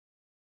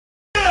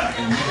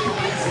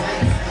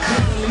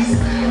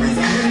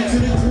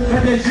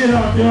Cut that shit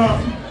off, y'all.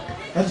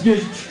 Let's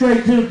get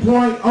straight to the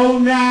point.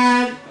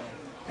 09.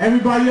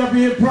 Everybody up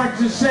here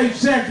practicing safe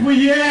sex. Where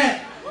you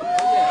at?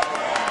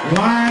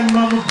 Lying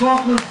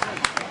motherfuckers.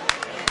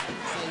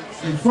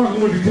 You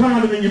fucking with the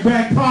condom in your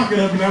back pocket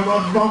up in that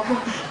motherfucker.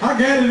 I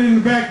got it in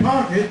the back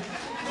pocket.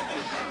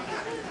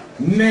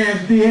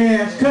 Nasty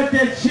ass. Cut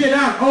that shit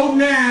out.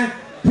 09.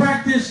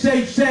 Practice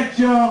safe sex,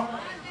 y'all.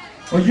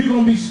 Or you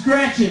gonna be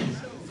scratching.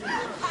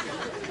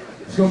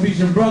 It's gonna be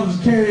some brothers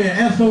carrying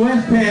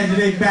SOS pads in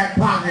their back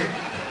pocket.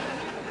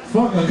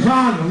 Fuck a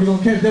condom. You're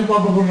gonna catch that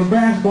motherfucker on the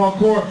basketball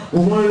court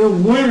with one of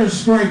those winter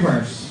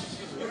scrapers.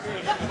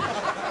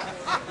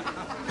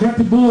 Cut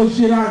the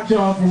bullshit out,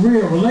 y'all, for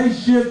real.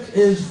 Relationships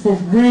is for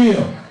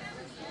real.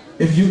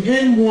 If you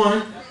in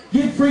one,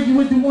 get freaky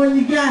with the one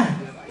you got.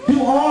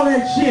 Do all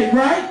that shit,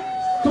 right?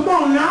 Come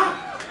on now.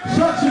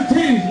 Suck some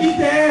titties. Eat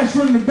the ass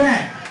from the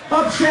back.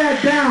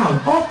 Upside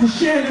down. Off the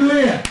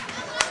chandelier.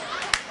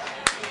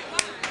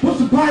 Put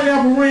some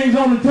pineapple rings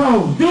on the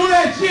toes. Do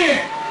that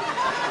shit.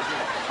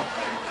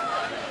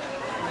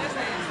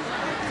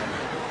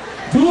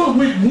 Do it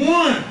with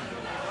one.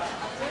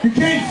 You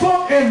can't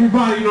fuck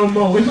everybody no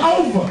more. It's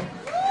over.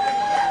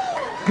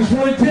 Just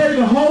want to tell you,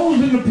 the hoes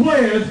and the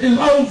players is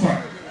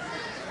over.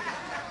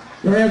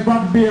 Your ass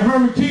about to be a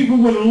hermit keeper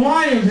with a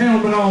lion's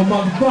helmet on,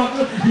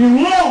 motherfucker.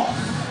 You lost.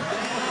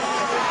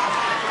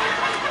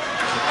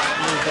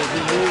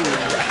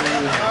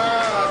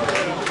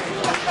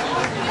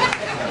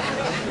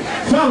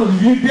 Fellas,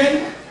 if you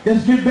date,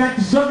 let's get back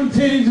to sucking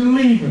titties and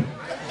leaving.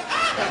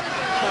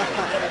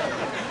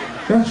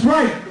 That's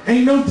right.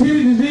 Ain't no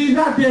titty disease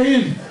out there,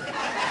 is it?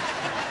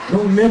 No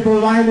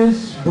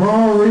nippleitis,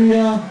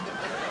 broria.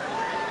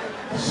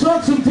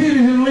 Suck some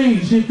titties and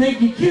leave. She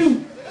think you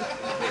cute.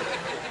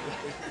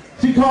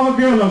 She called a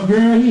girl up,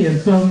 girl, he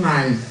is so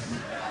nice.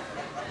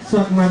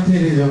 Suck my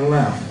titties and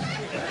left.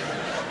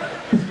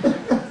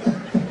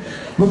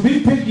 But be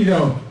picky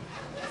though.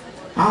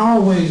 I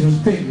always was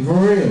picky, for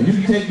real. You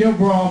can take your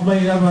bra off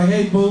later, I'm like,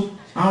 hey boo,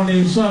 I don't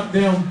even suck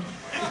them.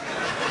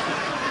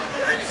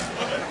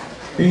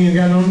 He ain't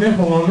got no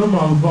nipple on them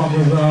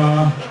motherfuckers.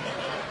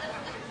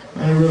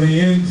 I ain't really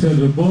into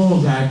the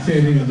bullseye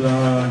titties,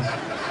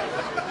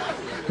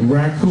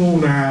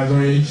 raccoon eyes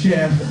on your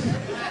chest.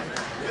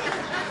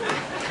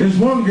 This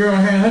one girl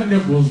had her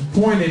nipples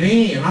pointed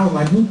in. I was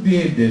like, who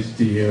did this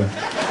to you?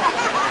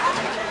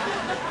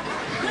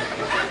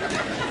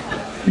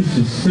 You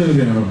should sue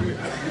them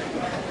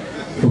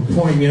for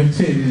pointing your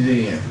titties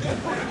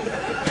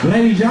in.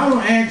 Ladies, y'all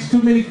don't ask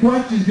too many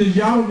questions because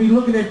y'all don't be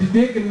looking at the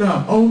dick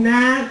enough.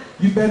 09,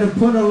 you better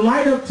put a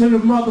light up to the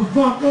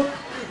motherfucker.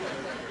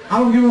 I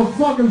don't give a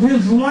fuck if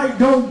his light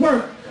don't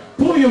work.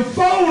 Pull your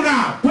phone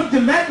out. Put the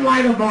LED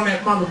light up on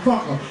that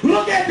motherfucker.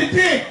 Look at the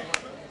dick.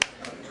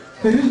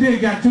 Cause this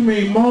dick got too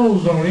many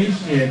moles on his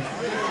shit.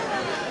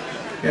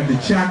 Got the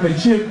chocolate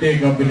chip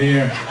dick up in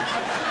there.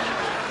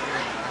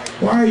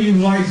 Why are you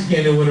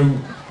light-skinned with a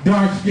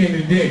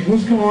dark-skinned dick?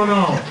 What's going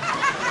on?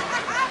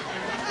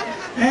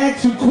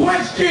 Ask a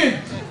question.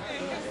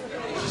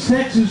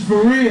 Sex is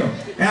for real.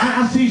 And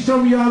I see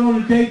some of y'all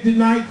on a date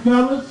tonight,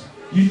 fellas.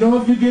 You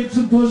know if you get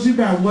some pussy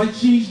about what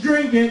she's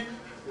drinking.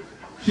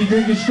 She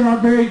drinking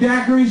strawberry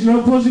daiquiris,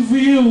 no pussy for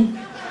you.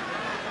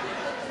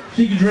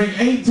 She can drink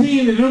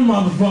 18 of them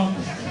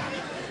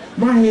motherfuckers.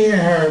 My head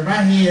hurt, my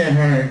head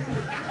hurt.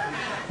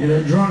 You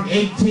know, drunk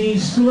 18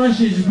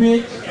 slushes,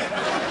 bitch.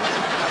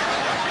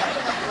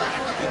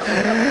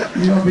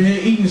 You know, been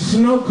eating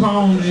snow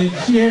cones and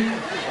shit.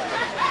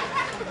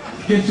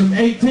 Get some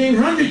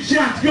 1800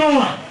 shots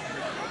going.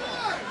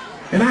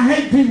 And I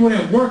hate people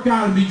that work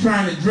out and be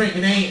trying to drink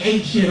and they ain't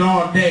ate shit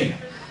all day.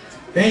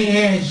 They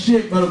ain't had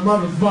shit but a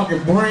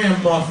motherfucking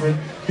bran muffin.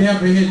 They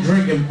up in here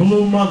drinking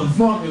blue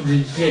motherfuckers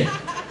and shit.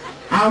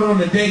 Out on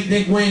the date,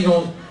 think we ain't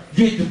gonna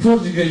get the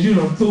pussy because you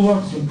done threw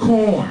up some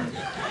corn.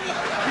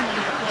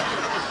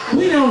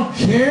 We don't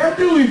care,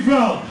 do we,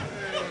 fellas?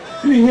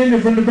 You be hitting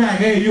it from the back.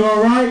 Hey, you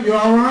all right? You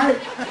all right?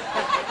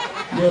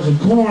 There's some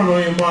corn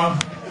on your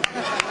mouth.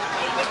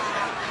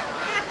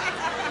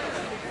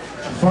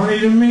 Funny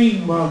to me,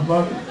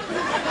 motherfucker.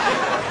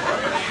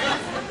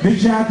 Big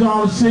shout out to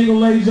all the single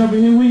ladies up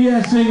in here. Where you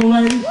at, single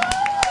ladies?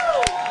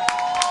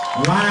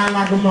 Lying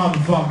like a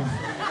motherfucker.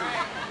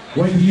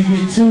 Wait till you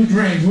get 2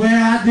 drinks.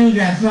 Well, I do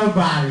got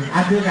somebody.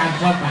 I do got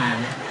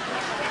somebody.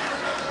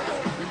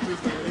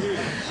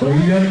 Well,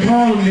 you gotta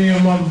call me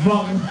then,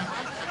 motherfucker.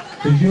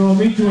 Cause you owe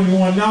me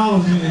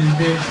 $21 in this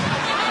bitch.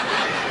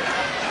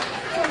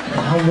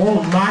 I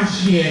want my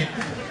shit.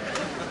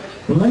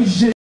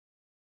 Relationship.